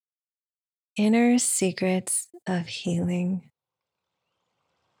Inner Secrets of Healing.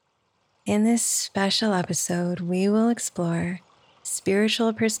 In this special episode, we will explore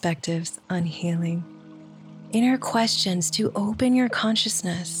spiritual perspectives on healing, inner questions to open your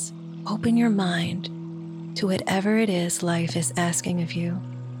consciousness, open your mind to whatever it is life is asking of you,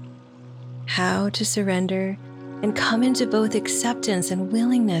 how to surrender and come into both acceptance and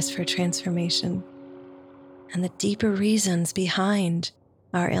willingness for transformation, and the deeper reasons behind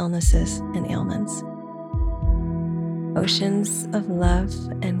our illnesses and ailments. Oceans of love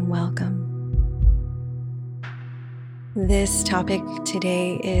and welcome. This topic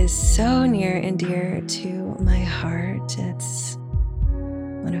today is so near and dear to my heart. It's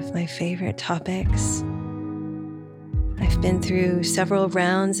one of my favorite topics. I've been through several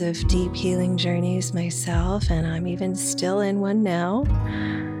rounds of deep healing journeys myself, and I'm even still in one now.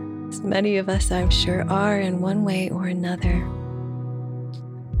 As many of us, I'm sure, are in one way or another.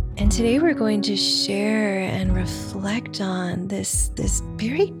 And today we're going to share and reflect on this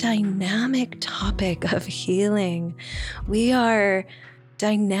very dynamic topic of healing. We are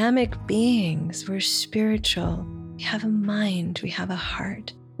dynamic beings. We're spiritual. We have a mind. We have a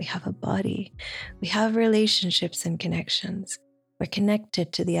heart. We have a body. We have relationships and connections. We're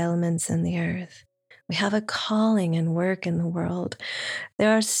connected to the elements and the earth. We have a calling and work in the world.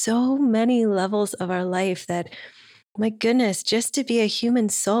 There are so many levels of our life that, my goodness, just to be a human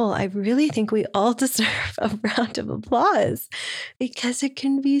soul, I really think we all deserve a round of applause, because it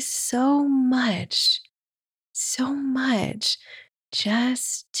can be so much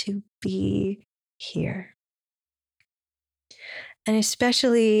just to be here. And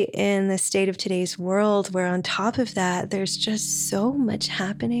especially in the state of today's world, where on top of that, there's just so much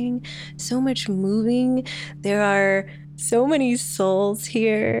happening, so much moving. There are so many souls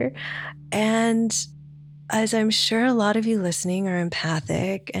here. And as I'm sure a lot of you listening are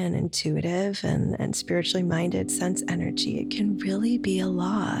empathic and intuitive and spiritually minded, sense energy, it can really be a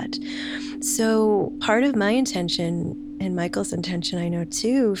lot. So part of my intention, and Michael's intention, I know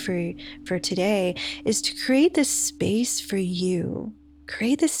too, for today, is to create this space for you.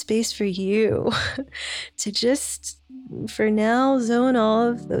 Create this space for you to just, for now, zone all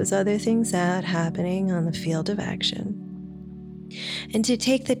of those other things out happening on the field of action. And to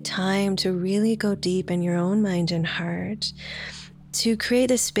take the time to really go deep in your own mind and heart, to create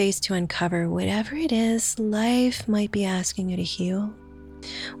a space to uncover whatever it is life might be asking you to heal,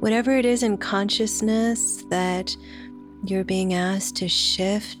 whatever it is in consciousness that you're being asked to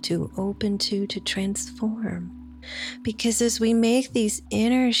shift, to open to transform. Because as we make these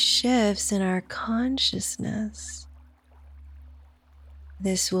inner shifts in our consciousness,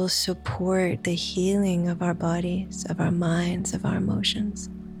 this will support the healing of our bodies, of our minds, of our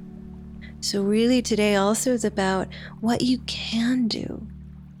emotions. So really today also is about what you can do.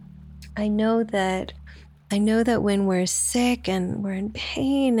 I know that when we're sick and we're in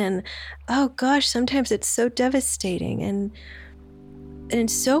pain, and oh gosh, sometimes it's so devastating and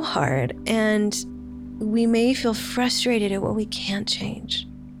it's so hard, and we may feel frustrated at what we can't change,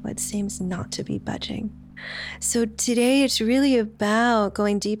 what seems not to be budging. So today it's really about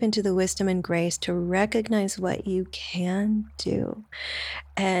going deep into the wisdom and grace to recognize what you can do,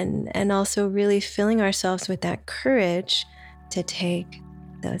 and also really filling ourselves with that courage to take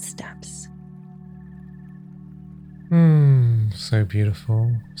those steps. So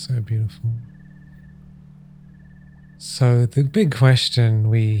beautiful, so beautiful. So the big question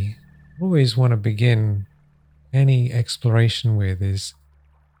we always want to begin any exploration with is,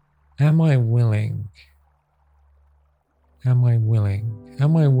 am I willing? Am I willing?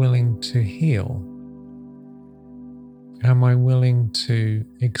 Am I willing to heal? Am I willing to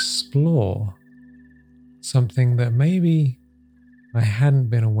explore something that maybe I hadn't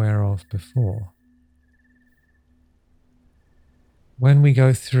been aware of before? When we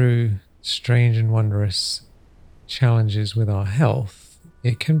go through strange and wondrous challenges with our health,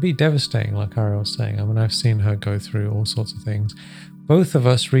 it can be devastating, like Ariel was saying. I mean, I've seen her go through all sorts of things. Both of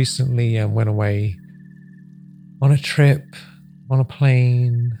us recently went away on a trip, on a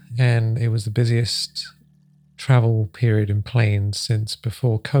plane, and it was the busiest travel period in planes since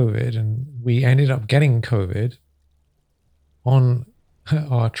before COVID, and we ended up getting COVID on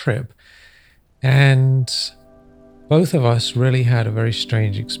our trip, and both of us really had a very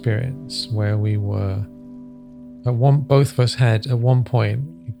strange experience where we were both of us had at one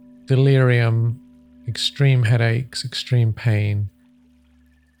point delirium, extreme headaches, extreme pain,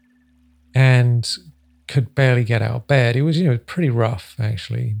 and could barely get out of bed. It was, pretty rough,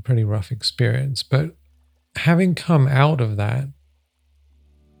 actually, pretty rough experience. But having come out of that,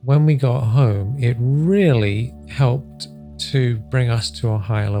 when we got home, it really helped to bring us to a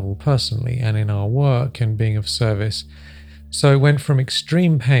higher level personally and in our work and being of service. So it went from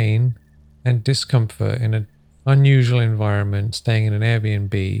extreme pain and discomfort in an unusual environment, staying in an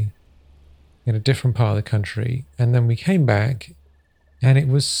Airbnb in a different part of the country. And then we came back and it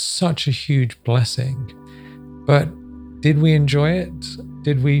was such a huge blessing. But did we enjoy it?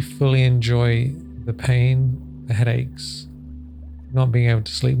 Did we fully enjoy the pain, the headaches, not being able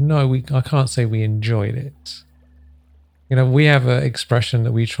to sleep? No, I can't say we enjoyed it. You know, we have an expression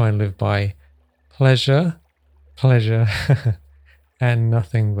that we try and live by: pleasure, and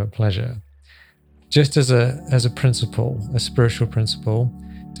nothing but pleasure. Just as a principle, a spiritual principle,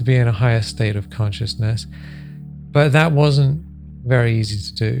 to be in a higher state of consciousness. But that wasn't very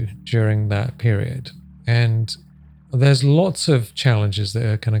easy to do during that period. And there's lots of challenges that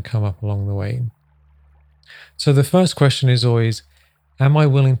are going to come up along the way. So the first question is always, am I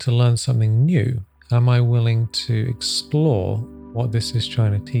willing to learn something new? Am I willing to explore what this is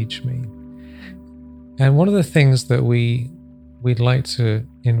trying to teach me? And one of the things that we'd like to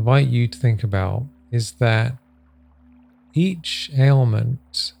invite you to think about is that each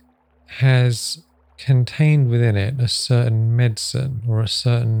ailment has contained within it a certain medicine or a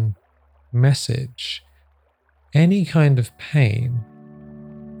certain message. Any kind of pain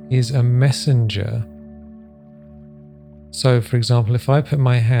is a messenger. So, for example, if I put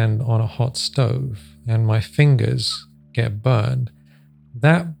my hand on a hot stove and my fingers get burned,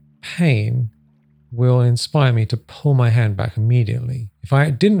 that pain will inspire me to pull my hand back immediately. If I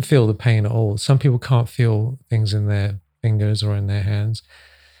didn't feel the pain at all, some people can't feel things in their fingers or in their hands,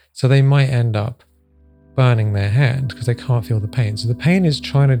 so they might end up burning their hand because they can't feel the pain. So the pain is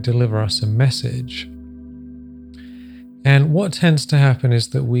trying to deliver us a message. And what tends to happen is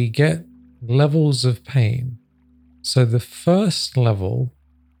that we get levels of pain. So the first level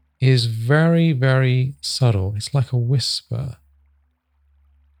is very, very subtle. It's like a whisper.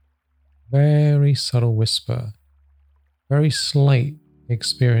 Very subtle whisper. Very slight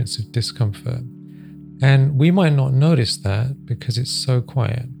experience of discomfort. And we might not notice that because it's so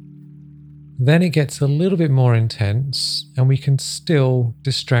quiet. Then it gets a little bit more intense and we can still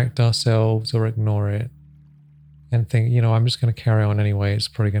distract ourselves or ignore it and think, I'm just going to carry on anyway. It's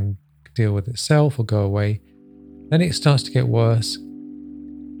probably going to deal with itself or go away. Then it starts to get worse,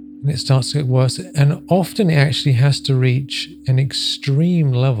 and it starts to get worse. And often it actually has to reach an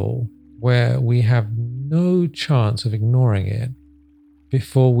extreme level where we have no chance of ignoring it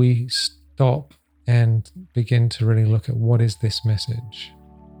before we stop and begin to really look at what is this message.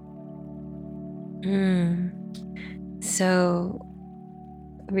 So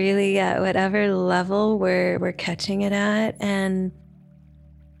really at whatever level we're catching it at, and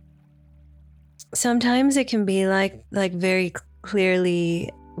sometimes it can be like very clearly,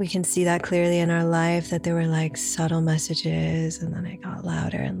 we can see that clearly in our life, that there were like subtle messages and then it got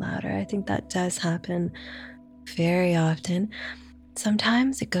louder and louder. I think that does happen very often.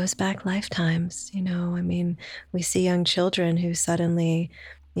 Sometimes it goes back lifetimes, we see young children who suddenly,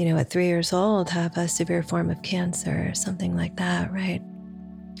 at 3 years old have a severe form of cancer or something like that, right?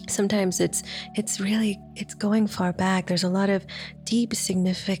 Sometimes it's going far back. There's a lot of deep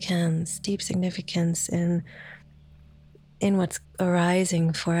significance in what's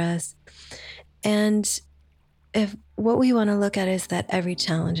arising for us. And if what we want to look at is that every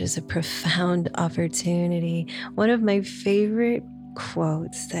challenge is a profound opportunity. One of my favorite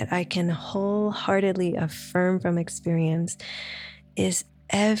quotes that I can wholeheartedly affirm from experience is,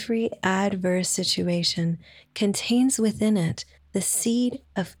 every adverse situation contains within it the seed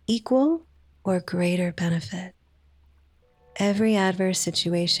of equal or greater benefit. Every adverse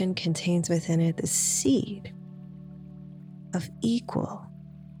situation contains within it the seed of equal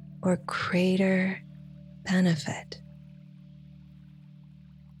or greater benefit.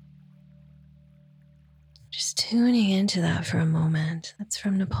 Just tuning into that for a moment. That's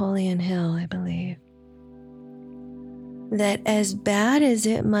from Napoleon Hill, I believe. That as bad as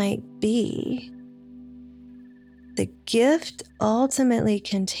it might be, the gift ultimately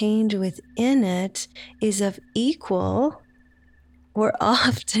contained within it is of equal or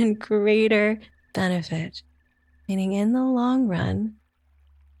often greater benefit. Meaning in the long run,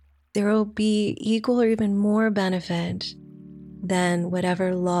 there will be equal or even more benefit than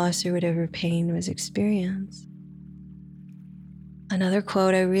whatever loss or whatever pain was experienced. Another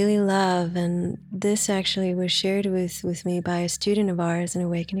quote I really love, and this actually was shared with me by a student of ours in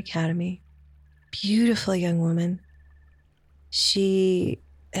Awaken Academy. Beautiful young woman. She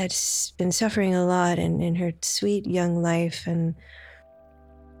had been suffering a lot in her sweet young life and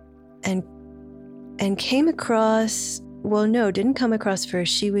came across, didn't come across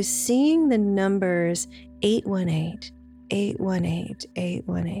first. She was seeing the numbers 818. 818,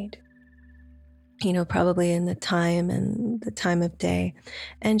 818. Probably in the time and the time of day.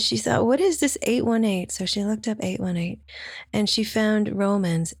 And she thought, what is this 818? So she looked up 818 and she found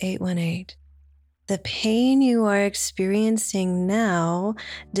Romans 818. The pain you are experiencing now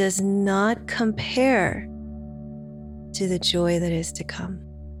does not compare to the joy that is to come.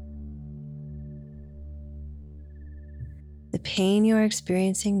 The pain you are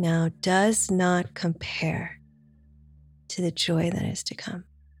experiencing now does not compare to the joy that is to come.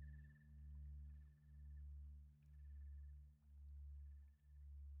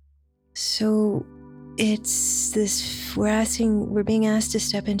 So it's this, we're being asked to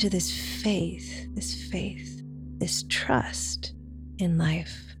step into this faith, this trust in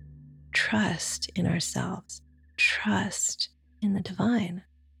life, trust in ourselves, trust in the divine.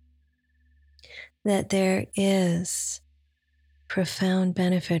 That there is profound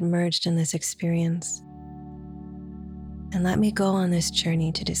benefit merged in this experience. And let me go on this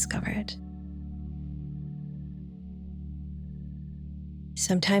journey to discover it.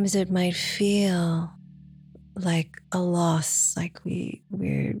 Sometimes it might feel like a loss, like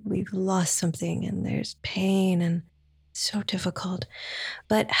we've lost something and there's pain and so difficult.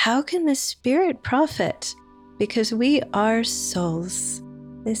 But how can the spirit profit? Because we are souls.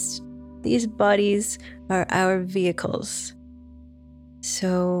 These bodies are our vehicles.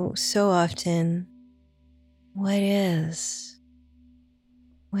 So often, what is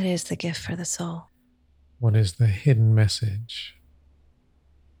the gift for the soul? What is the hidden message?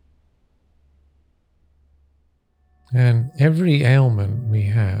 And every ailment we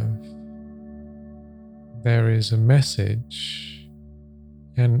have, there is a message.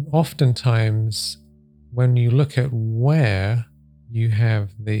 And oftentimes, when you look at where you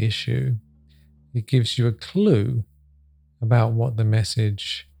have the issue, it gives you a clue about what the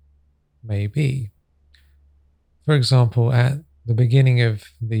message may be. For example, at the beginning of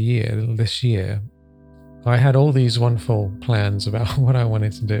this year, I had all these wonderful plans about what I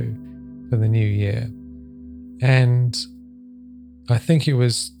wanted to do for the new year. And I think it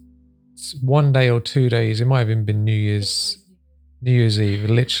was 1 day or 2 days, it might have even been New Year's Eve,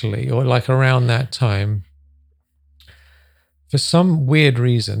 literally, or like around that time. For some weird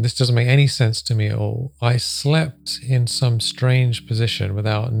reason, this doesn't make any sense to me at all, I slept in some strange position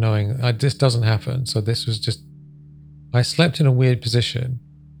without knowing. This doesn't happen. So this was just, I slept in a weird position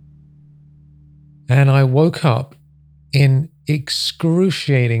and I woke up in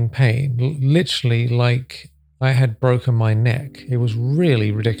excruciating pain, literally like I had broken my neck. It was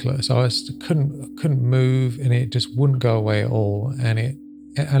really ridiculous. I couldn't move and it just wouldn't go away at all. I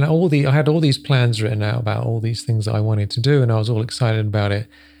had all these plans written out about all these things that I wanted to do and I was all excited about it.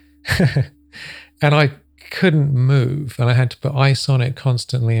 And I couldn't move and I had to put ice on it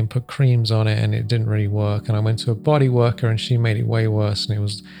constantly and put creams on it and it didn't really work. And I went to a body worker and she made it way worse. And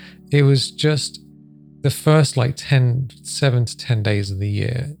it was just the first like 7 to 10 days of the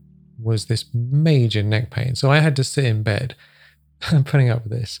year was this major neck pain. So I had to sit in bed putting up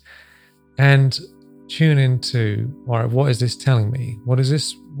with this and tune into, all right, what is this telling me? What is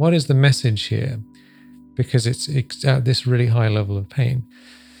the message here? Because it's at this really high level of pain.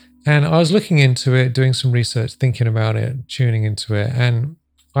 And I was looking into it, doing some research, thinking about it, tuning into it. And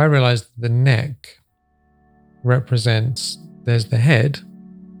I realized the neck represents, there's the head,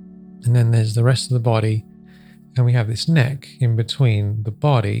 and then there's the rest of the body. And we have this neck in between the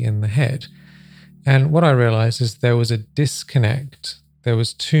body and the head. And what I realized is there was a disconnect. There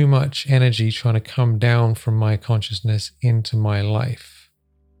was too much energy trying to come down from my consciousness into my life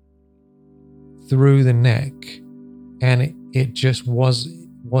through the neck. And it just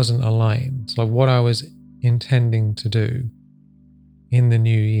wasn't aligned. So what I was intending to do in the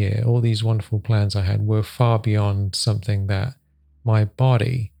new year, all these wonderful plans I had were far beyond something that my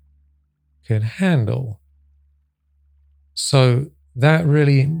body could handle. So that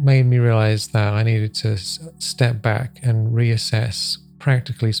really made me realize that I needed to step back and reassess,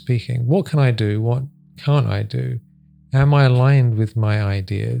 practically speaking, what can I do? What can't I do? Am I aligned with my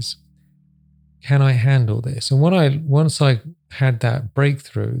ideas? Can I handle this? And once I had that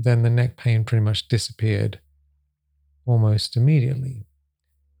breakthrough, then the neck pain pretty much disappeared almost immediately.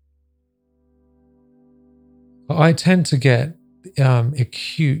 I tend to get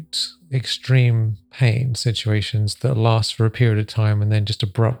acute, extreme pain situations that last for a period of time and then just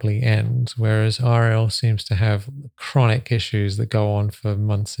abruptly end, whereas Ariel seems to have chronic issues that go on for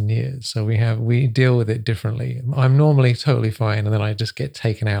months and years. So we deal with it differently. I'm normally totally fine and then I just get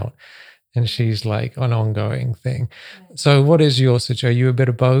taken out and she's like an ongoing thing. So what is your situation? Are you a bit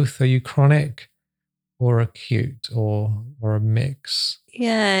of both? Are you chronic or acute or a mix?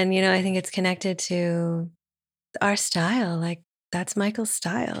 Yeah, and I think it's connected to our style. Like, that's Michael's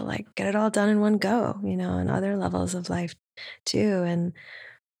style. Like, get it all done in one go, and other levels of life too. And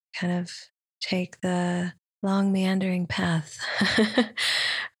kind of take the long meandering path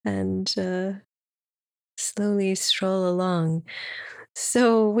and slowly stroll along.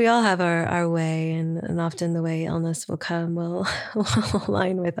 So we all have our way, and often the way illness will come will, will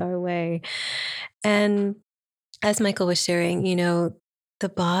align with our way. And as Michael was sharing, the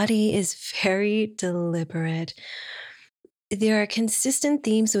body is very deliberate. There are consistent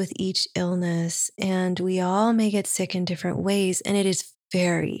themes with each illness, and we all may get sick in different ways. And it is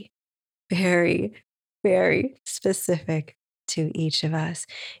very, very, very specific to each of us.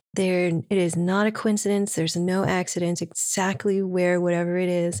 It is not a coincidence. There's no accidents. Exactly where whatever it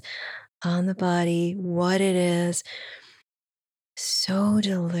is on the body, what it is. So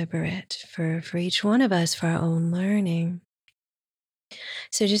deliberate for each one of us, for our own learning.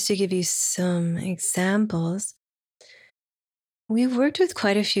 So just to give you some examples, we've worked with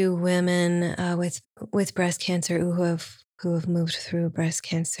quite a few women with breast cancer who have moved through breast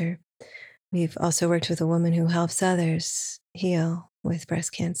cancer. We've also worked with a woman who helps others heal with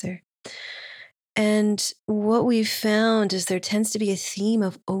breast cancer. And what we've found is there tends to be a theme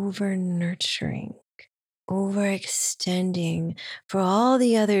of over-nurturing, overextending for all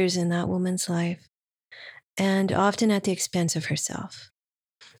the others in that woman's life, and often at the expense of herself.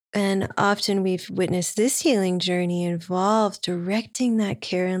 And often we've witnessed this healing journey involve directing that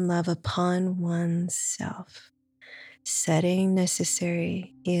care and love upon oneself, setting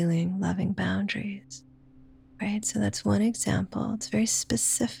necessary healing, loving boundaries, right? So that's one example. It's very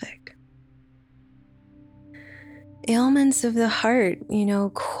specific. Ailments of the heart,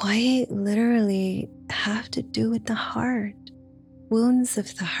 quite literally have to do with the heart. Wounds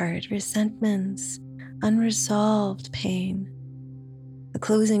of the heart, resentments, unresolved pain, the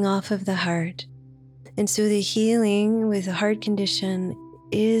closing off of the heart. And so the healing with a heart condition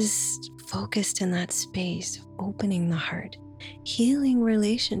is focused in that space of opening the heart, healing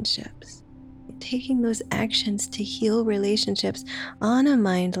relationships, taking those actions to heal relationships on a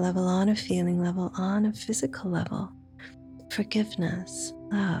mind level, on a feeling level, on a physical level. Forgiveness,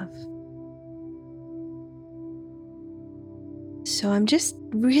 love. So I'm just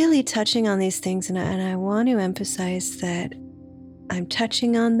really touching on these things, and I want to emphasize that I'm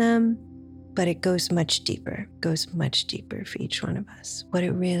touching on them, but it goes much deeper for each one of us, what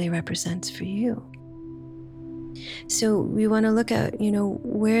it really represents for you. So we want to look at,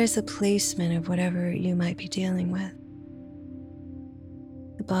 where's the placement of whatever you might be dealing with.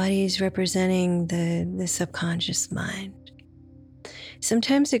 The body is representing the subconscious mind.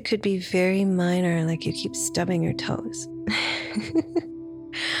 Sometimes it could be very minor, like you keep stubbing your toes.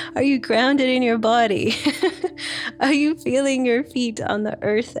 Are you grounded in your body? Are you feeling your feet on the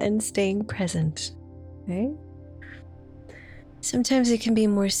earth and staying present? Right? Sometimes it can be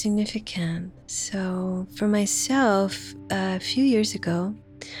more significant. So for myself, a few years ago,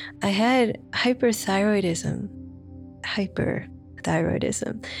 I had hyperthyroidism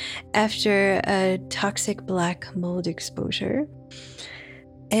after a toxic black mold exposure.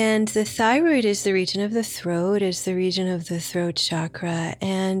 And the thyroid is the region of the throat, chakra.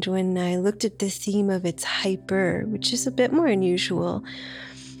 And when I looked at the theme of its hyper, which is a bit more unusual,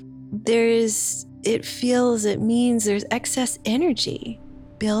 it means there's excess energy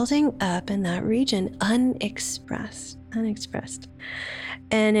building up in that region, unexpressed.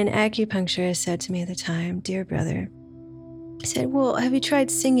 And an acupuncturist said to me at the time, dear brother, he said, well, have you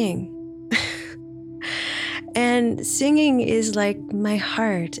tried singing? And singing is like my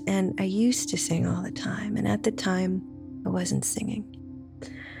heart, and I used to sing all the time. And at the time, I wasn't singing.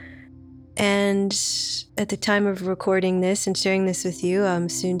 And at the time of recording this and sharing this with you, I'm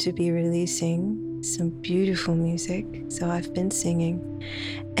soon to be releasing some beautiful music. So I've been singing.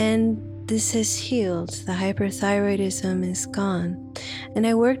 And this has healed. The hyperthyroidism is gone. And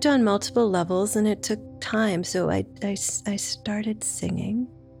I worked on multiple levels, and it took time. So I started singing.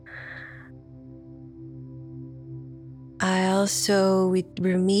 I also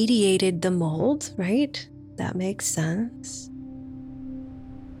remediated the mold, right? That makes sense.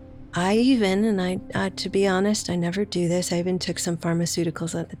 To be honest, I never do this. I even took some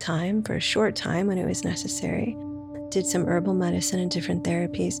pharmaceuticals at the time for a short time when it was necessary. Did some herbal medicine and different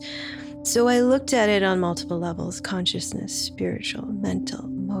therapies. So I looked at it on multiple levels: consciousness, spiritual, mental,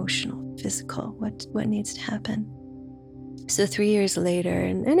 emotional, physical. What needs to happen? So 3 years later,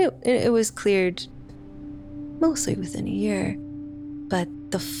 and it was cleared mostly within a year, but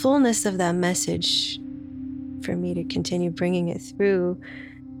the fullness of that message for me to continue bringing it through,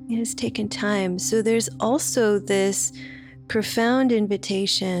 it has taken time. So there's also this profound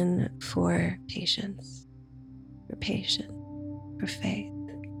invitation for patience. patient, for faith.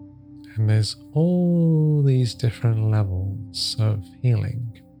 And there's all these different levels of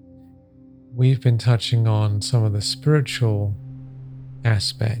healing. We've been touching on some of the spiritual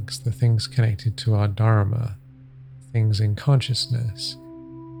aspects, the things connected to our Dharma, things in consciousness.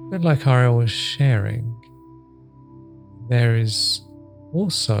 But like Ariel was sharing, there is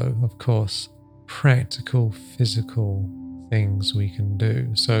also, of course, practical, physical things we can do.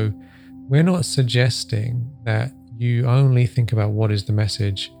 So we're not suggesting that you only think about what is the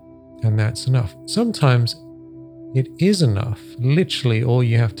message and that's enough. Sometimes it is enough. Literally, all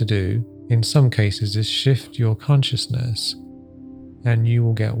you have to do in some cases is shift your consciousness and you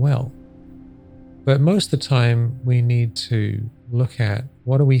will get well. But most of the time, we need to look at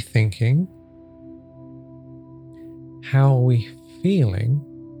what are we thinking? How are we feeling?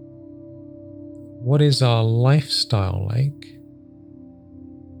 What is our lifestyle like?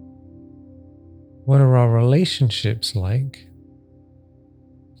 What are our relationships like?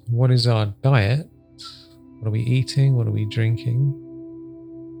 What is our diet? What are we eating? What are we drinking?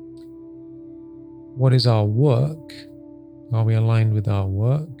 What is our work? Are we aligned with our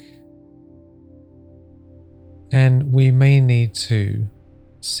work? And we may need to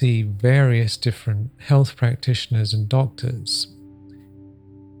see various different health practitioners and doctors.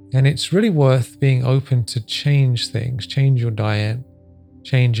 And it's really worth being open to change things, change your diet,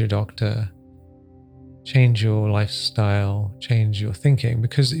 change your doctor, change your lifestyle, change your thinking,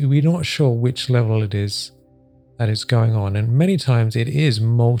 because we're not sure which level it is that is going on. And many times it is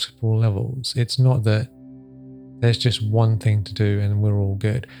multiple levels. It's not that there's just one thing to do and we're all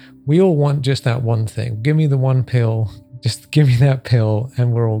good. We all want just that one thing. Give me the one pill, just give me that pill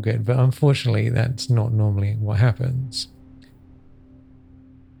and we're all good. But unfortunately, that's not normally what happens.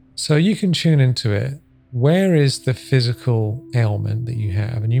 So you can tune into it. Where is the physical ailment that you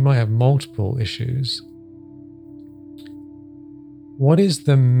have? And you might have multiple issues. What is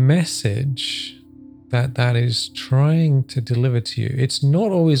the message that is trying to deliver to you? It's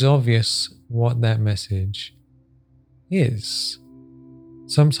not always obvious what that message is.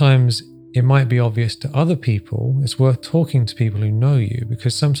 Sometimes it might be obvious to other people. It's worth talking to people who know you,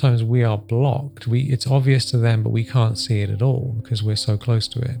 because sometimes we are blocked. It's obvious to them, but we can't see it at all because we're so close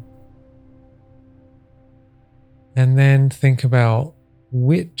to it. And then think about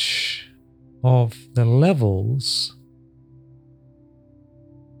which of the levels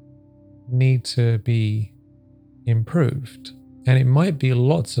need to be improved. And it might be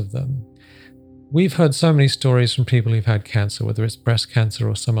lots of them. We've heard so many stories from people who've had cancer, whether it's breast cancer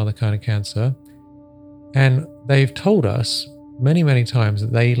or some other kind of cancer. And they've told us many, many times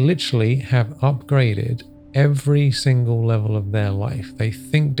that they literally have upgraded every single level of their life. They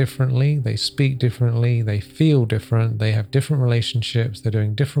think differently, they speak differently, they feel different, they have different relationships, they're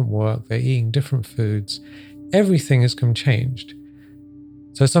doing different work, they're eating different foods. Everything has come changed.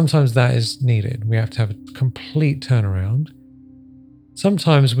 So sometimes that is needed. We have to have a complete turnaround.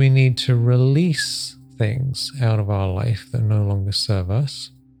 Sometimes we need to release things out of our life that no longer serve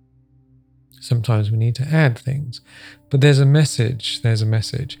us. Sometimes we need to add things. But there's a message.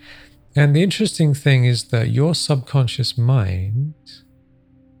 And the interesting thing is that your subconscious mind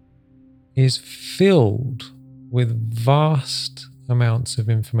is filled with vast amounts of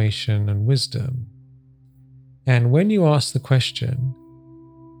information and wisdom. And when you ask the question,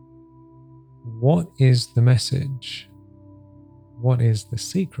 what is the message? What is the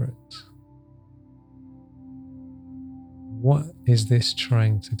secret? What is this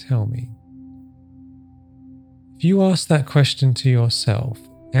trying to tell me? If you ask that question to yourself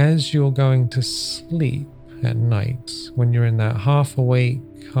as you're going to sleep at night, when you're in that half awake,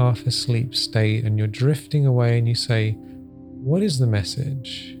 half asleep state and you're drifting away and you say, what is the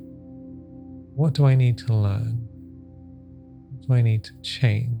message? What do I need to learn? What do I need to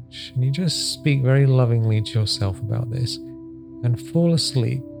change? And you just speak very lovingly to yourself about this and fall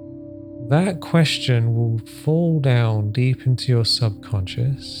asleep. That question will fall down deep into your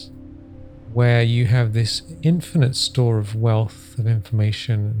subconscious, where you have this infinite store of wealth of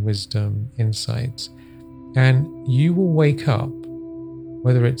information, wisdom, insights, and you will wake up,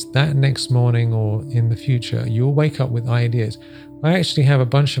 whether it's that next morning or in the future, you'll wake up with ideas. I actually have a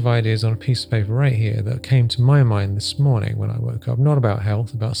bunch of ideas on a piece of paper right here that came to my mind this morning when I woke up, not about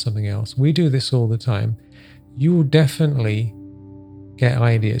health, about something else. We do this all the time. You will definitely get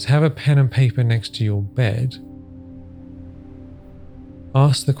ideas. Have a pen and paper next to your bed.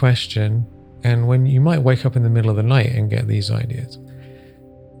 Ask the question, and when you might wake up in the middle of the night and get these ideas.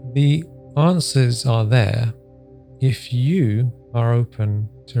 The answers are there if you are open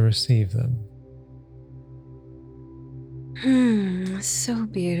to receive them. So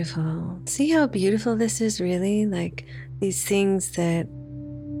beautiful. See how beautiful this is, really? Like these things that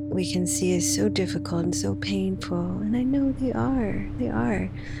we can see as so difficult and so painful. And I know they are. They are.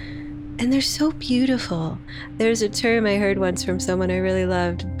 And they're so beautiful. There's a term I heard once from someone I really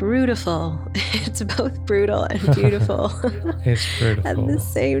loved, brutiful. It's both brutal and beautiful It's at the beautiful.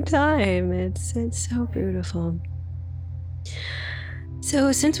 same time. It's so beautiful.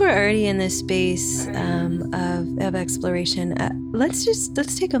 So, since we're already in this space of exploration, let's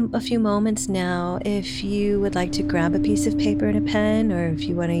take a few moments now. If you would like to grab a piece of paper and a pen, or if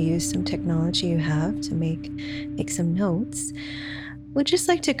you want to use some technology you have to make some notes, we'd just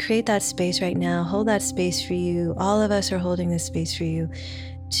like to create that space right now. Hold that space for you. All of us are holding this space for you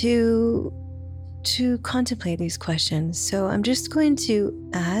to contemplate these questions. So, I'm just going to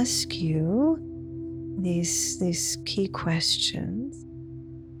ask you these key questions.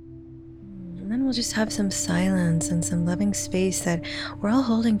 And then we'll just have some silence and some loving space that we're all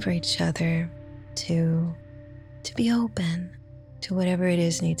holding for each other to be open to whatever it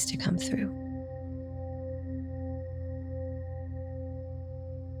is needs to come through.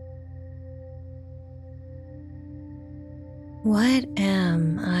 What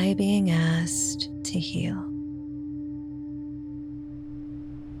am I being asked to heal?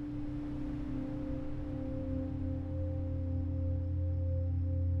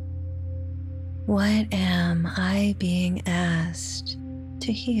 What am I being asked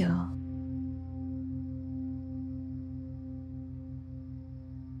to heal?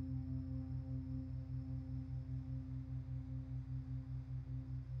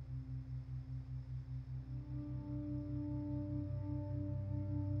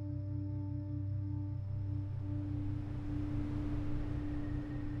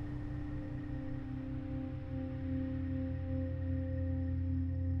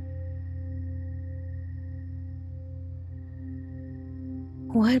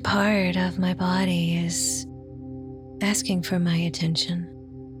 What part of my body is asking for my attention?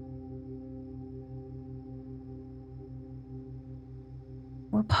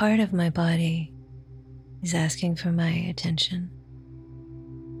 What part of my body is asking for my attention?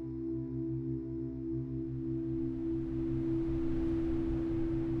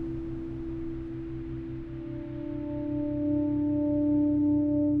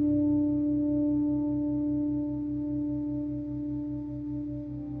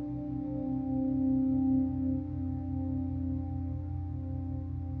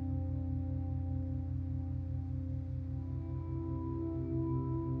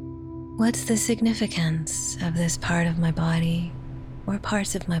 What's the significance of this part of my body or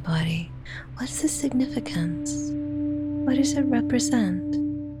parts of my body? What's the significance? What does it represent?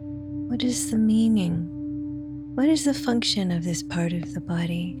 What is the meaning? What is the function of this part of the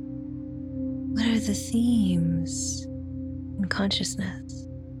body? What are the themes in consciousness?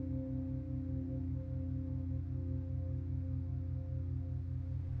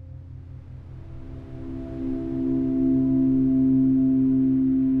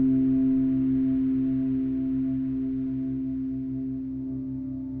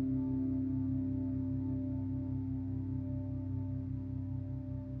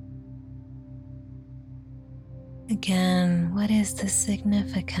 Again, what is the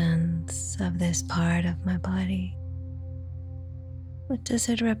significance of this part of my body? What does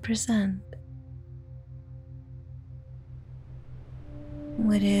it represent?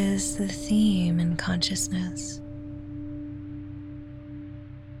 What is the theme in consciousness?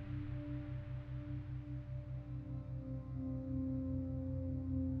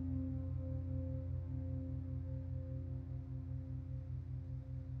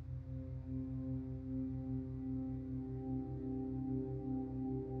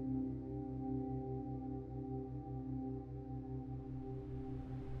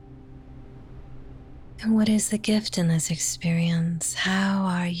 And what is the gift in this experience? How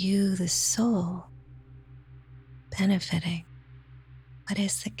are you, the soul, benefiting? What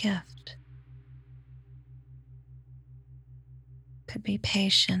is the gift? Could be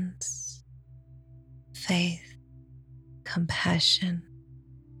patience, faith, compassion,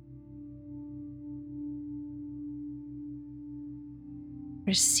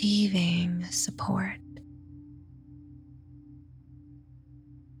 receiving support.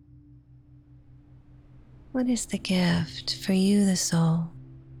 What is the gift for you, the soul?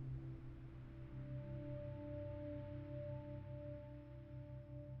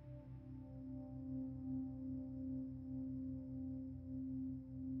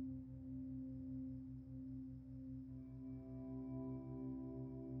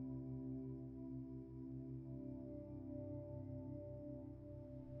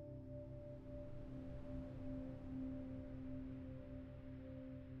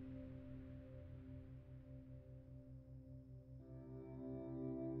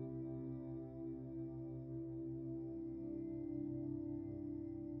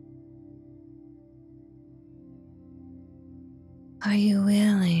 Are you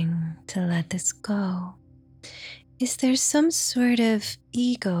willing to let this go? Is there some sort of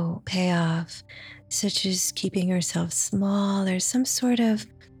ego payoff, such as keeping yourself small, or some sort of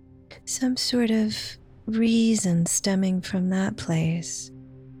reason stemming from that place?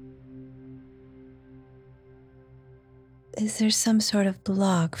 Is there some sort of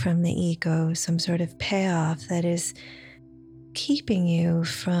block from the ego, some sort of payoff that is keeping you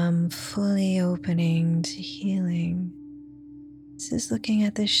from fully opening to healing? This is looking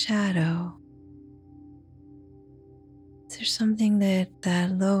at the shadow. Is there something that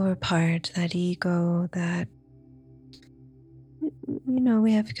lower part, that ego, that,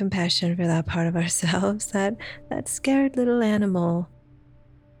 we have compassion for that part of ourselves, that scared little animal.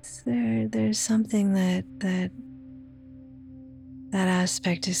 There's something that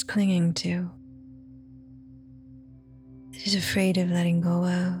aspect is clinging to. It is afraid of letting go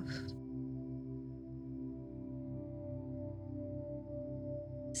of.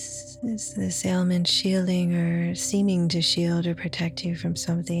 Is this ailment shielding or seeming to shield or protect you from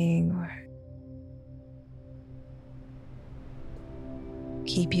something, or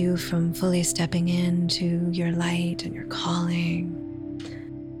keep you from fully stepping into your light and your calling?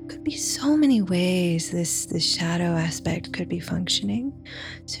 Could be so many ways this shadow aspect could be functioning.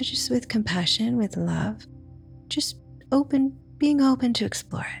 So just with compassion, with love, just being open to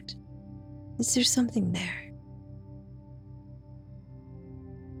explore it. Is there something there?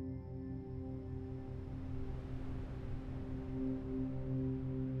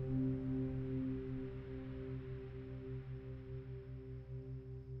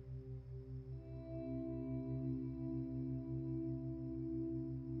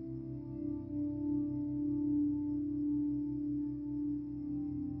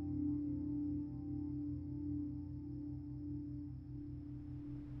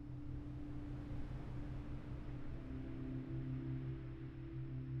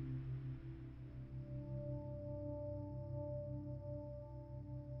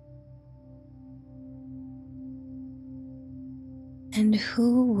 And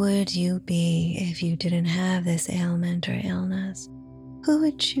who would you be if you didn't have this ailment or illness? Who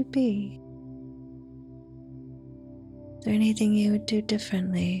would you be? Is there anything you would do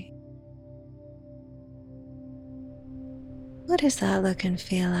differently? What does that look and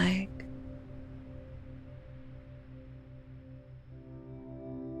feel like?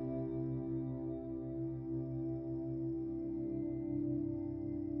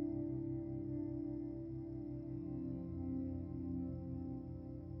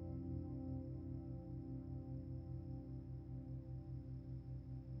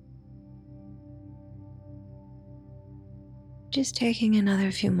 Just taking another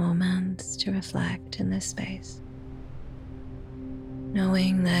few moments to reflect in this space,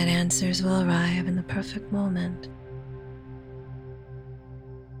 knowing that answers will arrive in the perfect moment.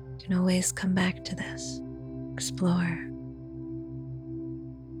 You can always come back to this, explore,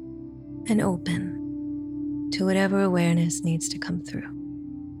 and open to whatever awareness needs to come through.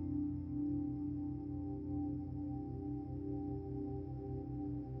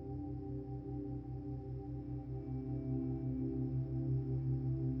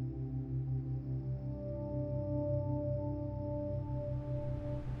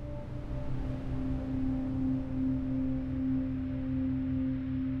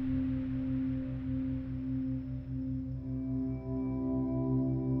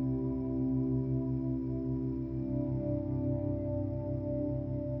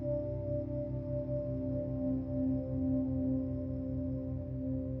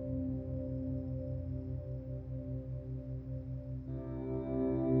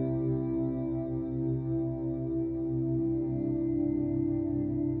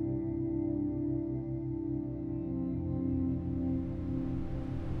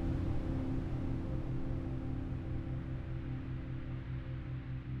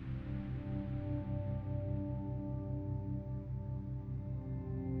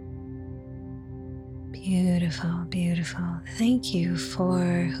 Beautiful, beautiful. Thank you for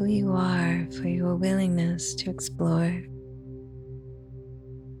who you are, for your willingness to explore,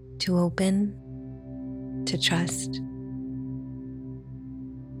 to open, to trust.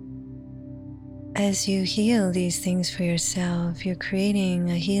 As you heal these things for yourself, you're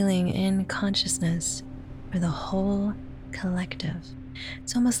creating a healing in consciousness for the whole collective.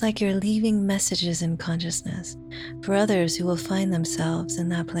 It's almost like you're leaving messages in consciousness for others who will find themselves in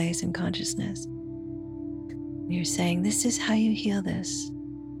that place in consciousness. You're saying, this is how you heal this.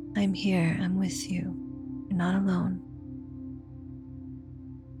 I'm here, I'm with you. You're not alone.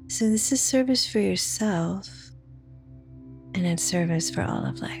 So this is service for yourself, and it's service for all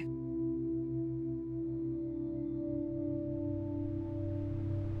of life.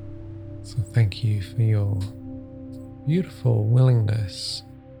 Thank you for your beautiful willingness.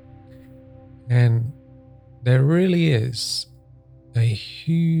 And there really is a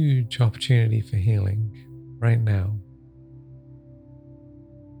huge opportunity for healing right now.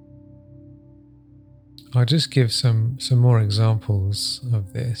 I'll just give some more examples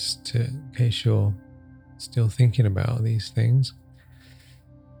of this in case you're still thinking about these things.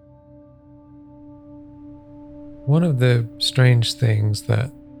 One of the strange things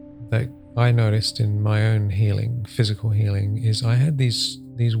that I noticed in my own healing, physical healing, is I had these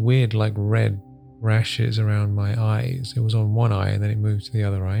weird like red rashes around my eyes. It was on one eye and then it moved to the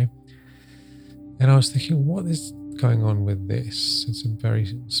other eye. And I was thinking, what is going on with this? It's very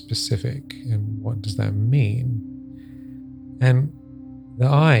specific, and what does that mean? And the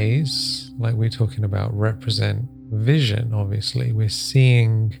eyes, like we're talking about, represent vision. Obviously, we're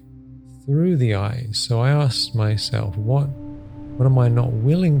seeing through the eyes. So I asked myself, what am I not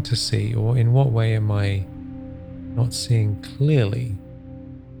willing to see, or in what way am I not seeing clearly?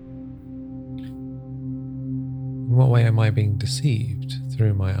 In what way am I being deceived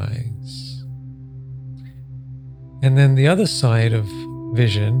through my eyes? And then the other side of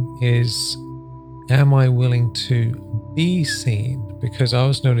vision is, am I willing to be seen? Because I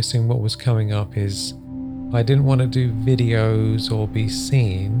was noticing what was coming up is I didn't want to do videos or be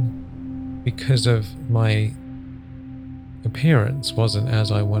seen because of my appearance wasn't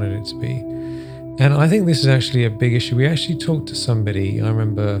as I wanted it to be. And I think this is actually a big issue. We actually talked to somebody, I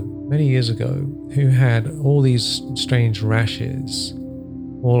remember many years ago, who had all these strange rashes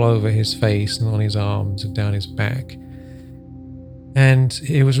all over his face and on his arms and down his back. And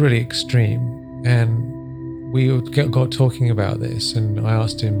it was really extreme. And we got talking about this, and I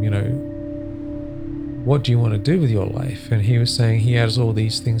asked him, what do you want to do with your life? And he was saying he has all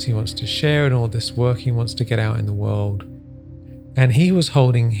these things he wants to share and all this work he wants to get out in the world. And he was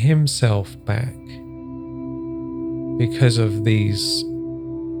holding himself back because of these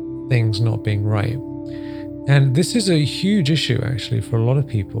things not being right. And this is a huge issue actually for a lot of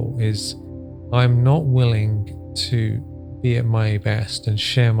people, is I'm not willing to be at my best and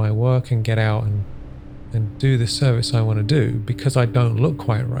share my work and get out and do the service I want to do because I don't look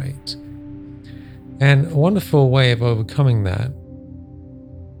quite right. And a wonderful way of overcoming that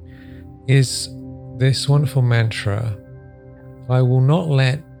is this wonderful mantra: I will not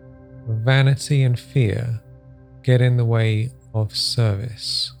let vanity and fear get in the way of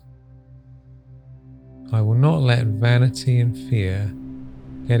service. I will not let vanity and fear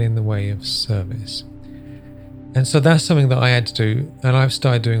get in the way of service. And so that's something that I had to do. And I've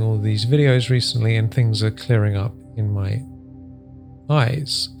started doing all these videos recently, and things are clearing up in my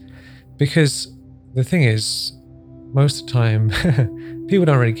eyes. Because the thing is, most of the time, people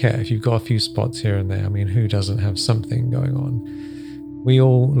don't really care if you've got a few spots here and there. I mean, who doesn't have something going on? We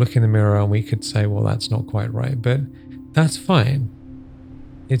all look in the mirror and we could say, well, that's not quite right. But that's fine.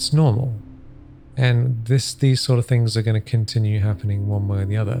 It's normal. And these sort of things are going to continue happening one way or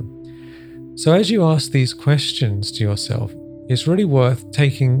the other. So as you ask these questions to yourself, it's really worth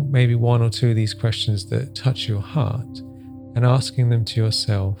taking maybe one or two of these questions that touch your heart and asking them to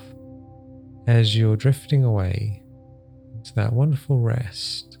yourself as you're drifting away into that wonderful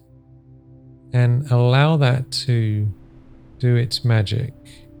rest, and allow that to do its magic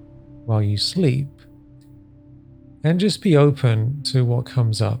while you sleep, and just be open to what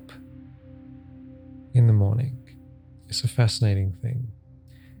comes up in the morning. It's a fascinating thing.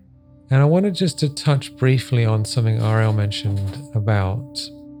 And I wanted just to touch briefly on something Ariel mentioned about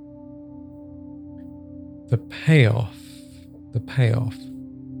the payoff. The payoff.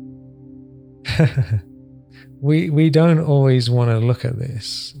 We don't always want to look at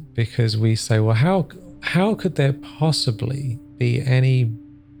this because we say, well, how could there possibly be any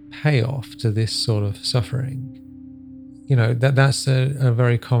payoff to this sort of suffering? That's a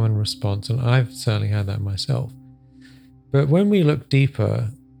very common response, and I've certainly had that myself. But when we look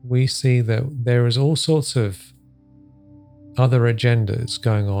deeper, we see that there is all sorts of other agendas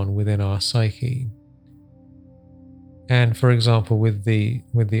going on within our psyche. And for example, with the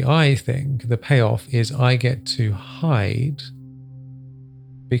eye thing, the payoff is I get to hide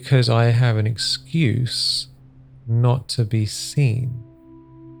because I have an excuse not to be seen.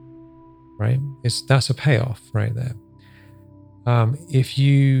 Right? That's a payoff right there. If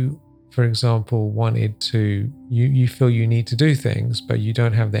you, for example, wanted to, you feel you need to do things, but you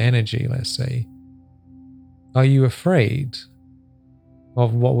don't have the energy, let's say, are you afraid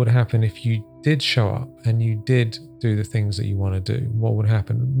of what would happen if you did show up and you did do the things that you want to do? What would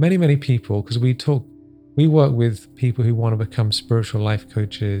happen? Many people, because we work with people who want to become spiritual life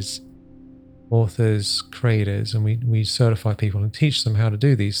coaches, authors, creators, and we certify people and teach them how to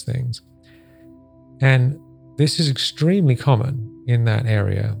do these things. And this is extremely common in that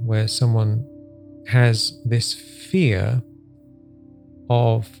area where someone has this fear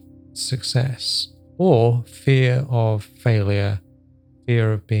of success or fear of failure,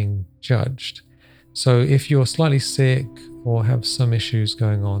 fear of being judged. So if you're slightly sick or have some issues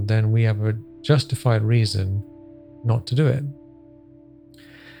going on, then we have a justified reason not to do it.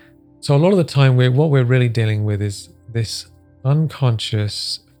 So a lot of the time, what we're really dealing with is this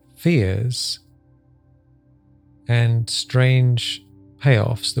unconscious fears and strange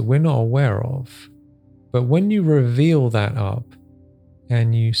payoffs that we're not aware of. But when you reveal that up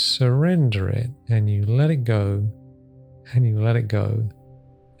and you surrender it and you let it go and you let it go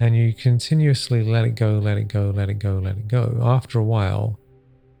and you continuously let it go, let it go, let it go, let it go, after a while,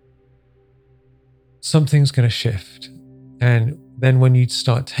 something's going to shift. And then when you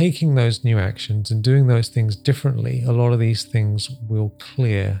start taking those new actions and doing those things differently, a lot of these things will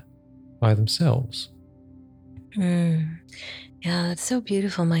clear by themselves. Yeah, that's so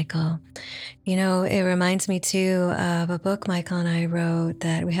beautiful, Michael. You know, it reminds me too of a book Michael and I wrote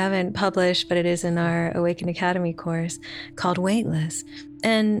that we haven't published, but it is in our Awaken Academy course called Weightless.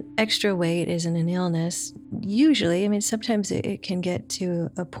 And extra weight isn't an illness. Usually, I mean, sometimes it can get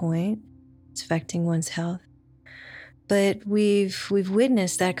to a point it's affecting one's health. But we've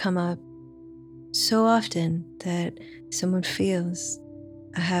witnessed that come up so often that someone feels,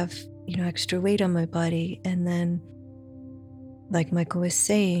 I have, extra weight on my body. And then, like Michael was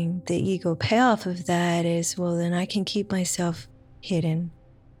saying, the ego payoff of that is, well, then I can keep myself hidden.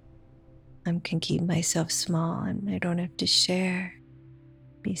 I can keep myself small and I don't have to share,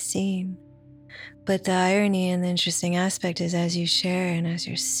 be seen. But the irony and the interesting aspect is as you share and as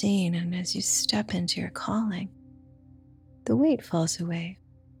you're seen and as you step into your calling, the weight falls away,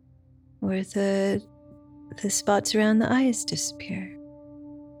 or the spots around the eyes disappear,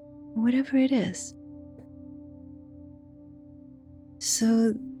 whatever it is.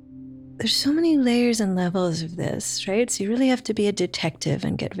 So there's so many layers and levels of this, right? So you really have to be a detective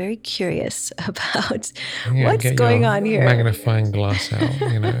and get very curious about what's going on here. Magnifying glass out,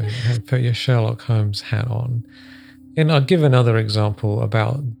 and put your Sherlock Holmes hat on. And I'll give another example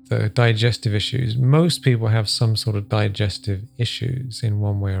about the digestive issues. Most people have some sort of digestive issues in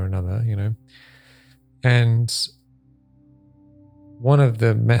one way or another, And one of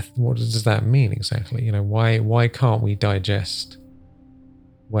the what does that mean exactly? Why can't we digest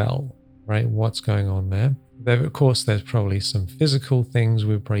well, right? What's going on there? Of course, there's probably some physical things.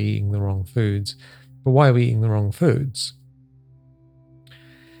 We're probably eating the wrong foods. But why are we eating the wrong foods?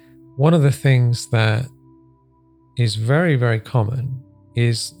 One of the things that is very, very common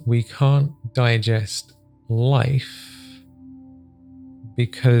is we can't digest life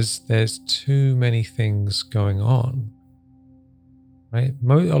because there's too many things going on, right?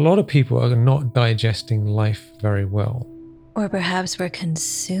 A lot of people are not digesting life very well. Or perhaps we're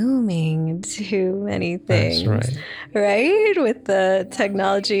consuming too many things. That's right? With the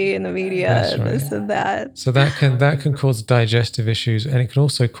technology and the media and this and that. So that can cause digestive issues, and it can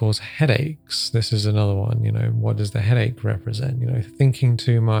also cause headaches. This is another one, what does the headache represent? Thinking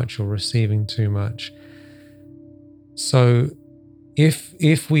too much or receiving too much. So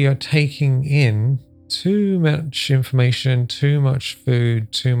if we are taking in too much information, too much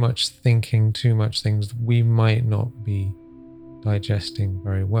food, too much thinking, too much things, we might not be digesting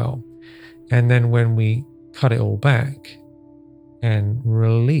very well. And then when we cut it all back and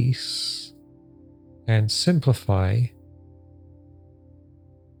release and simplify,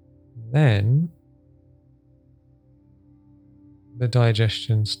 then the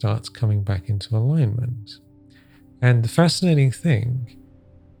digestion starts coming back into alignment. And the fascinating thing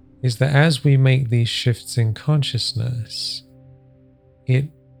is that as we make these shifts in consciousness,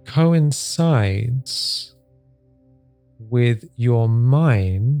 it coincides with your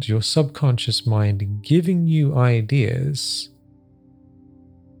mind, your subconscious mind, giving you ideas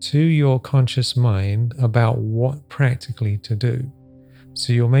to your conscious mind about what practically to do.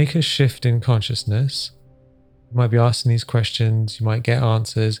 So you'll make a shift in consciousness. You might be asking these questions, you might get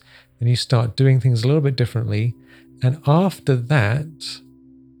answers, and you start doing things a little bit differently. And after that,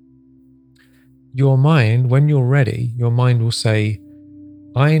 your mind, when you're ready, your mind will say,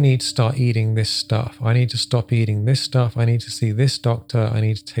 I need to start eating this stuff. I need to stop eating this stuff. I need to see this doctor. I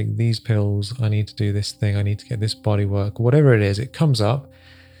need to take these pills. I need to do this thing. I need to get this body work. Whatever it is, it comes up.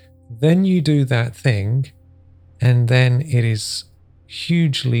 Then you do that thing, and then it is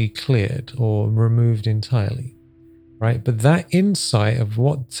hugely cleared or removed entirely, right? But that insight of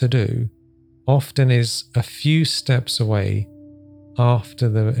what to do often is a few steps away after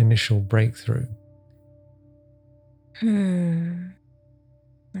the initial breakthrough.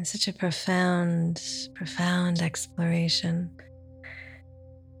 And such a profound, profound exploration.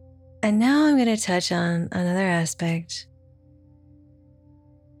 And now I'm going to touch on another aspect.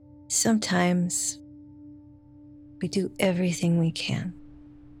 Sometimes we do everything we can,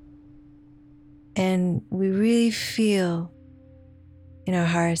 and we really feel in our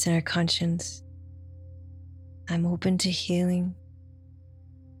hearts and our conscience, I'm open to healing.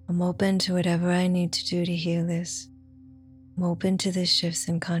 I'm open to whatever I need to do to heal this. I'm open to the shifts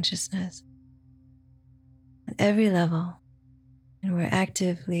in consciousness at every level. And we're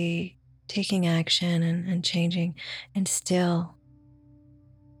actively taking action and changing, and still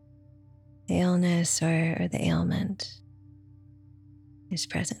the illness or the ailment is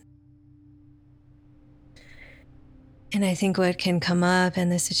present. And I think what can come up in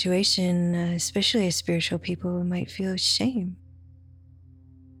this situation, especially as spiritual people, might feel shame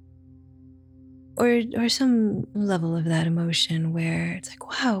or some level of that emotion where it's like,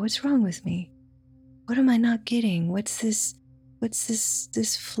 wow, what's wrong with me? What am I not getting? What's this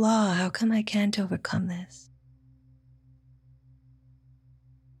flaw? How come I can't overcome this?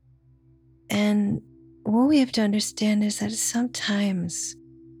 And what we have to understand is that sometimes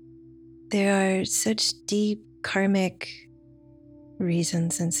there are such deep karmic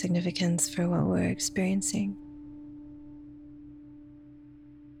reasons and significance for what we're experiencing.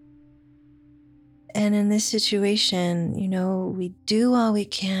 And in this situation, we do all we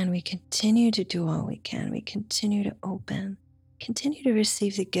can. We continue to do all we can. We continue to open, continue to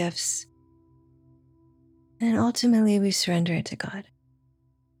receive the gifts. And ultimately, we surrender it to God.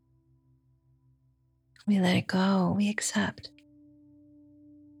 We let it go. We accept.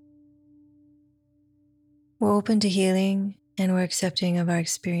 We're open to healing, and we're accepting of our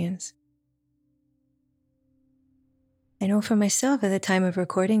experience. I know for myself, at the time of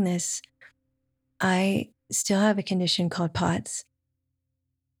recording this, I still have a condition called POTS.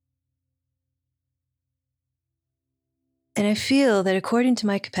 And I feel that according to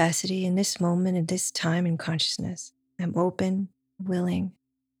my capacity in this moment, at this time in consciousness, I'm open, willing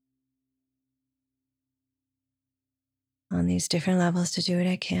on these different levels to do what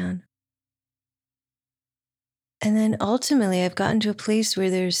I can. And then ultimately, I've gotten to a place where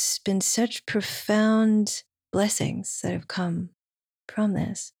there's been such profound blessings that have come from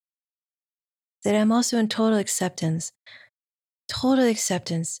this, that I'm also in total acceptance.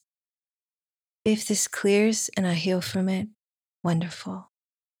 If this clears and I heal from it, wonderful.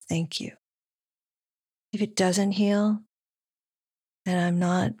 Thank you. If it doesn't heal and I'm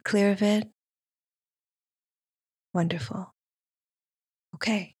not clear of it, wonderful.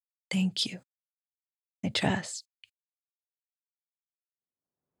 Okay, thank you. I trust.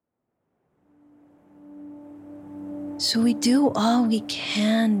 So we do all we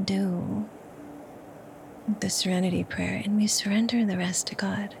can do with the serenity prayer, and we surrender the rest to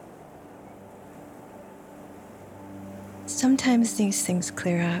God. Sometimes these things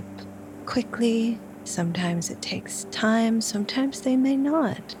clear up quickly. Sometimes it takes time. Sometimes they may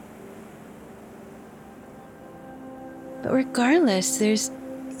not. But regardless, there's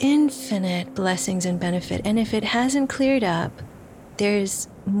infinite blessings and benefit. And if it hasn't cleared up, there's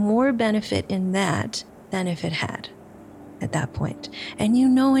more benefit in that than if it had at that point. And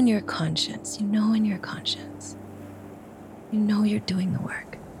in your conscience, you're doing the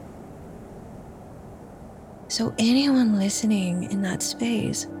work. So anyone listening in that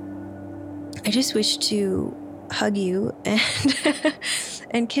space, I just wish to hug you and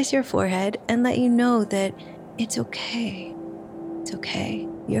and kiss your forehead and let you know that it's okay. It's okay.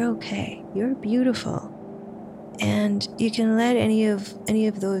 You're okay. You're beautiful. And you can let any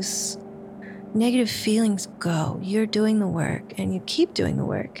of those negative feelings go. You're doing the work, and you keep doing the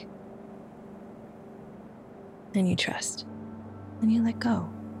work. And you trust. And you let go.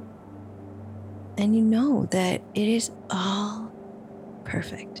 And you know that it is all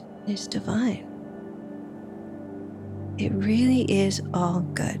perfect. It is divine. It really is all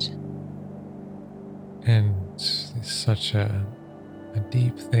good. And it's such a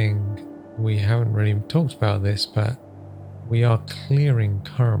deep thing. We haven't really talked about this, but we are clearing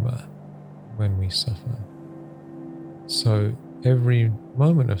karma when we suffer. So every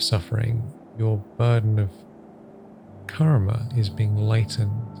moment of suffering, your burden of karma is being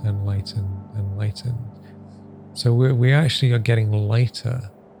lightened and lightened and lightened. So we actually are getting lighter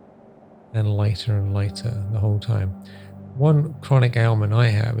and lighter and lighter the whole time. One chronic ailment I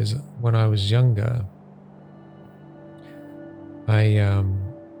have is when I was younger, I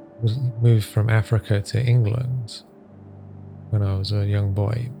was moved from Africa to England when I was a young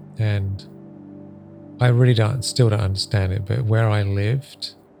boy, and I really still don't understand it, but where I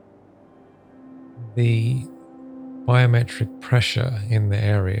lived, the biometric pressure in the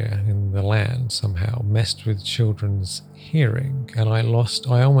area, in the land, somehow messed with children's hearing. And I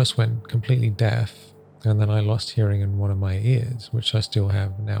almost went completely deaf. And then I lost hearing in one of my ears, which I still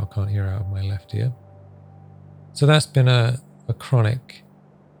have now. I can't hear out of my left ear. So that's been a chronic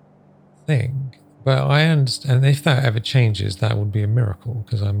thing. But I understand, and if that ever changes, that would be a miracle,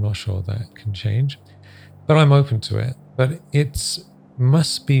 because I'm not sure that can change. But I'm open to it. But it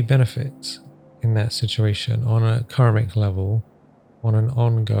must be benefits in that situation on a karmic level, on an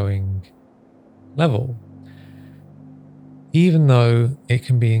ongoing level, even though it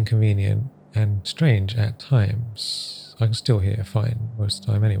can be inconvenient and strange at times. I can still hear fine most of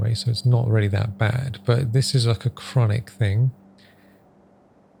the time anyway, so it's not really that bad. But this is like a chronic thing.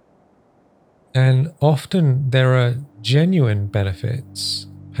 And often there are genuine benefits,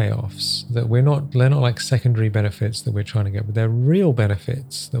 payoffs that they're not like secondary benefits that we're trying to get, but they're real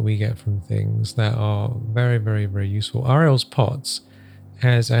benefits that we get from things that are very, very, very useful. Ariel's pots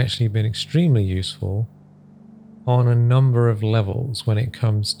has actually been extremely useful on a number of levels when it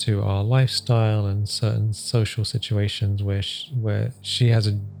comes to our lifestyle and certain social situations where she has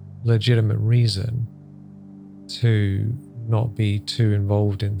a legitimate reason to not be too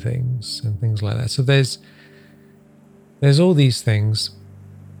involved in things and things like that. So there's all these things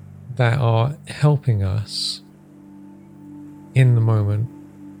that are helping us in the moment.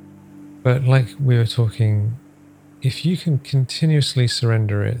 But like we were talking, if you can continuously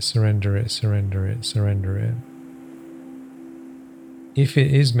surrender it, if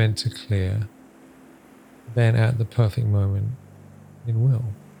it is meant to clear, then at the perfect moment, it will.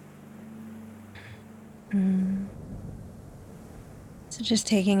 So just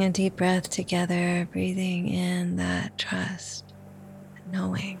taking a deep breath together, breathing in that trust,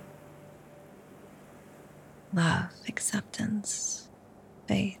 knowing, love, acceptance,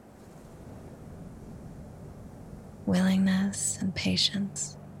 faith, willingness and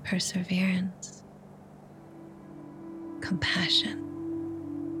patience, perseverance, compassion.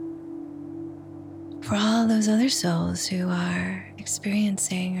 For all those other souls who are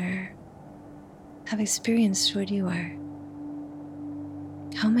experiencing or have experienced what you are,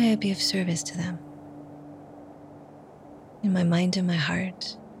 how may I be of service to them? In my mind and my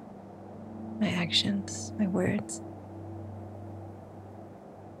heart, my actions, my words.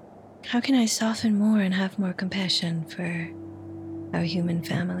 How can I soften more and have more compassion for our human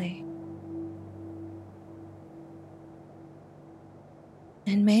family?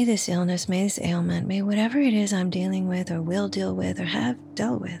 And may this illness, may this ailment, may whatever it is I'm dealing with or will deal with or have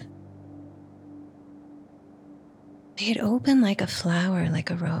dealt with, may it open like a flower, like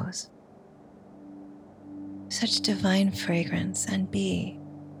a rose, such divine fragrance, and be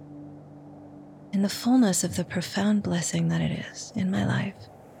in the fullness of the profound blessing that it is in my life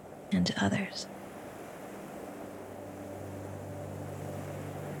and to others.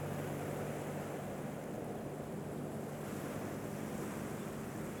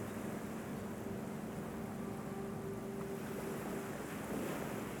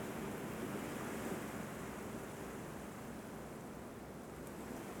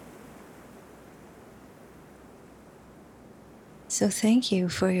 So thank you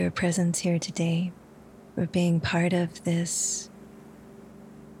for your presence here today, for being part of this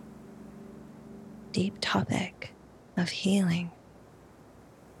deep topic of healing.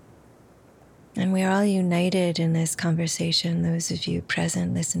 And we are all united in this conversation, those of you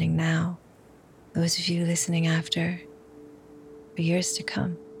present listening now, those of you listening after, for years to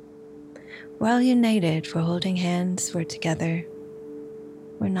come. We're all united, we're holding hands, we're together,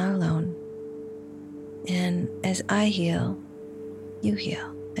 we're not alone. And as I heal, you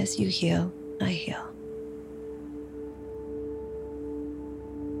heal. As you heal, I heal.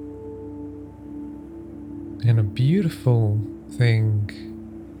 And a beautiful thing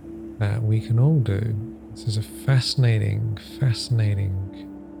that we can all do. This is a fascinating, fascinating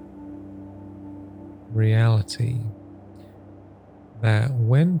reality that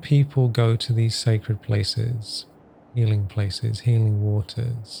when people go to these sacred places, healing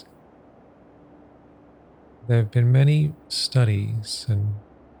waters, there have been many studies and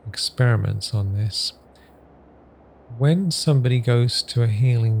experiments on this. When somebody goes to a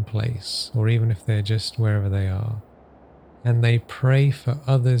healing place, or even if they're just wherever they are, and they pray for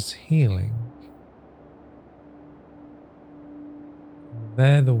others' healing,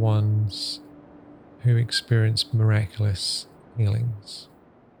 they're the ones who experience miraculous healings.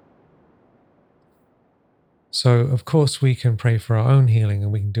 So, of course, we can pray for our own healing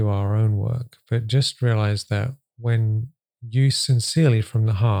and we can do our own work, but just realize that when you sincerely from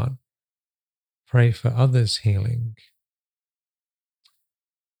the heart pray for others' healing,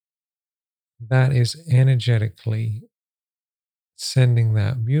 that is energetically sending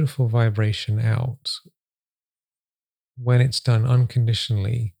that beautiful vibration out. When it's done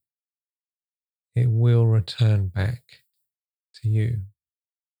unconditionally, it will return back to you.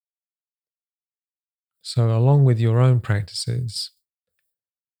 So, along with your own practices,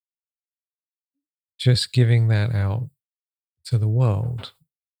 just giving that out to the world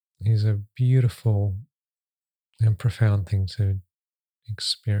is a beautiful and profound thing to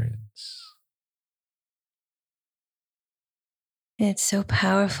experience. It's so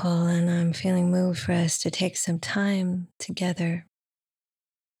powerful, and I'm feeling moved for us to take some time together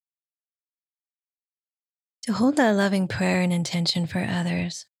to hold that loving prayer and intention for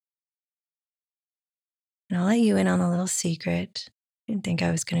others. And I'll let you in on a little secret. I didn't think I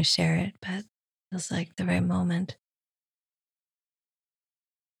was going to share it, but it feels like the right moment.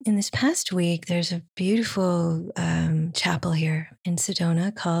 In this past week, there's a beautiful chapel here in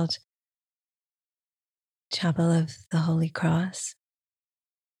Sedona called Chapel of the Holy Cross.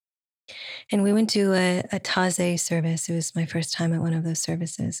 And we went to a Taizé service. It was my first time at one of those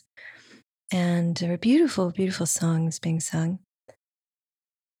services. And there were beautiful, beautiful songs being sung.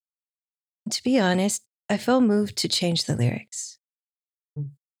 And to be honest, I felt moved to change the lyrics.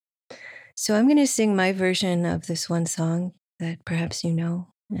 So I'm going to sing my version of this one song that perhaps you know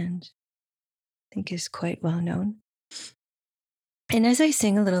and think is quite well known. And as I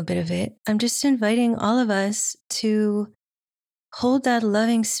sing a little bit of it, I'm just inviting all of us to hold that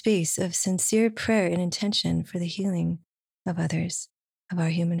loving space of sincere prayer and intention for the healing of others, of our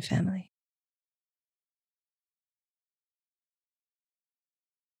human family.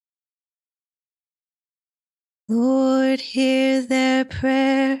 Lord, hear their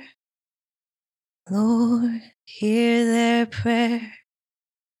prayer. Lord, hear their prayer.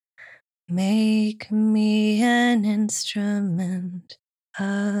 Make me an instrument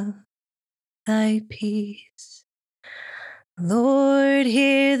of thy peace. Lord,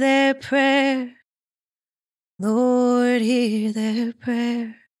 hear their prayer. Lord, hear their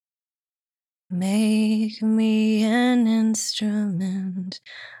prayer. Make me an instrument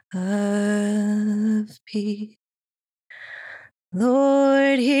of peace.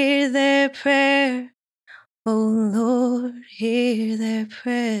 Lord, hear their prayer. Oh, Lord, hear their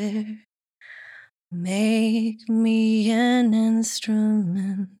prayer. Make me an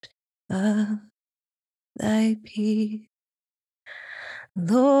instrument of thy peace.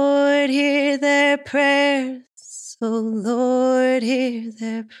 Lord, hear their prayers. Oh, Lord, hear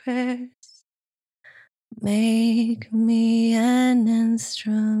their prayers. Make me an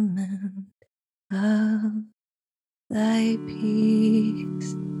instrument of thy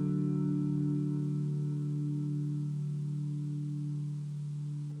peace.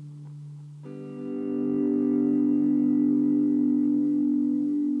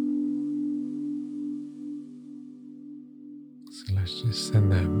 So let's just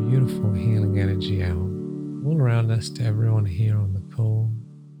send that beautiful healing energy out all around us to everyone here on the call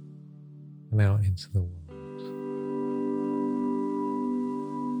and out into the world.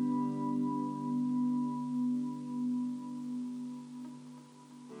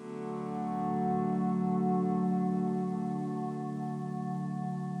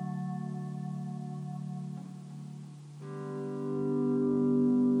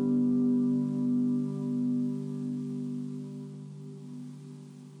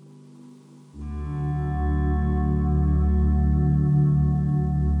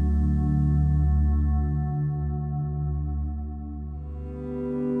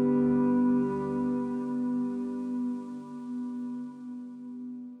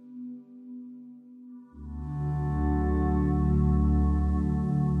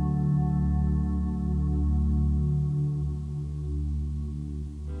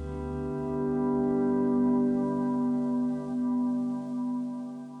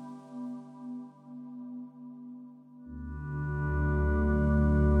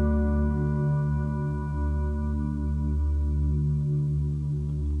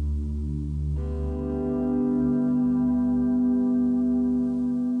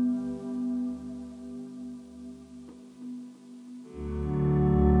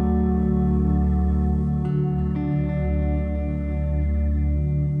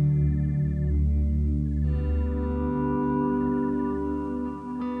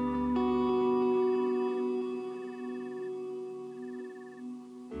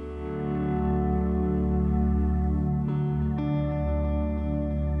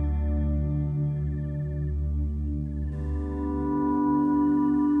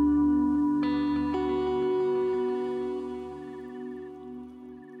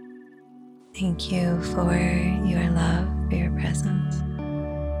 Thank you for your love, for your presence.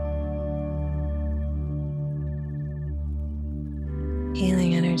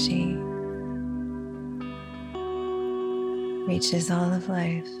 energy reaches all of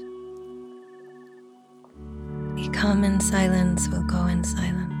life. We come in silence, we'll go in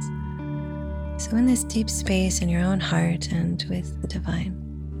silence. So, in this deep space in your own heart and with the divine,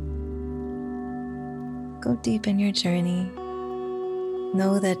 go deep in your journey.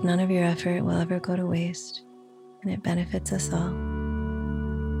 Know that none of your effort will ever go to waste, and it benefits us all.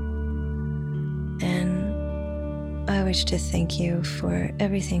 And I wish to thank you for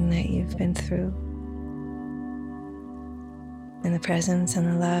everything that you've been through, and the presence and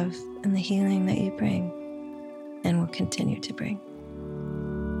the love and the healing that you bring and will continue to bring.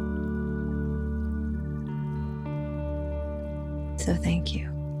 So thank you.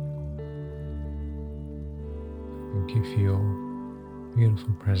 Thank you for your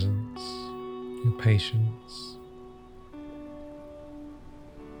beautiful presence, your patience.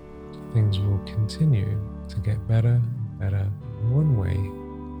 Things will continue to get better and better in one way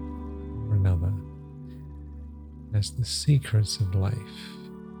or another as the secrets of life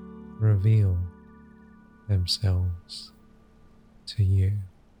reveal themselves to you.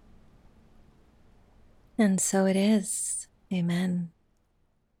 And so it is. Amen.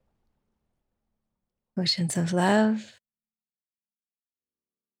 Oceans of love.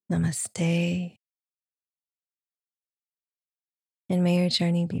 Namaste. And may your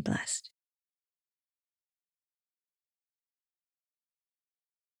journey be blessed.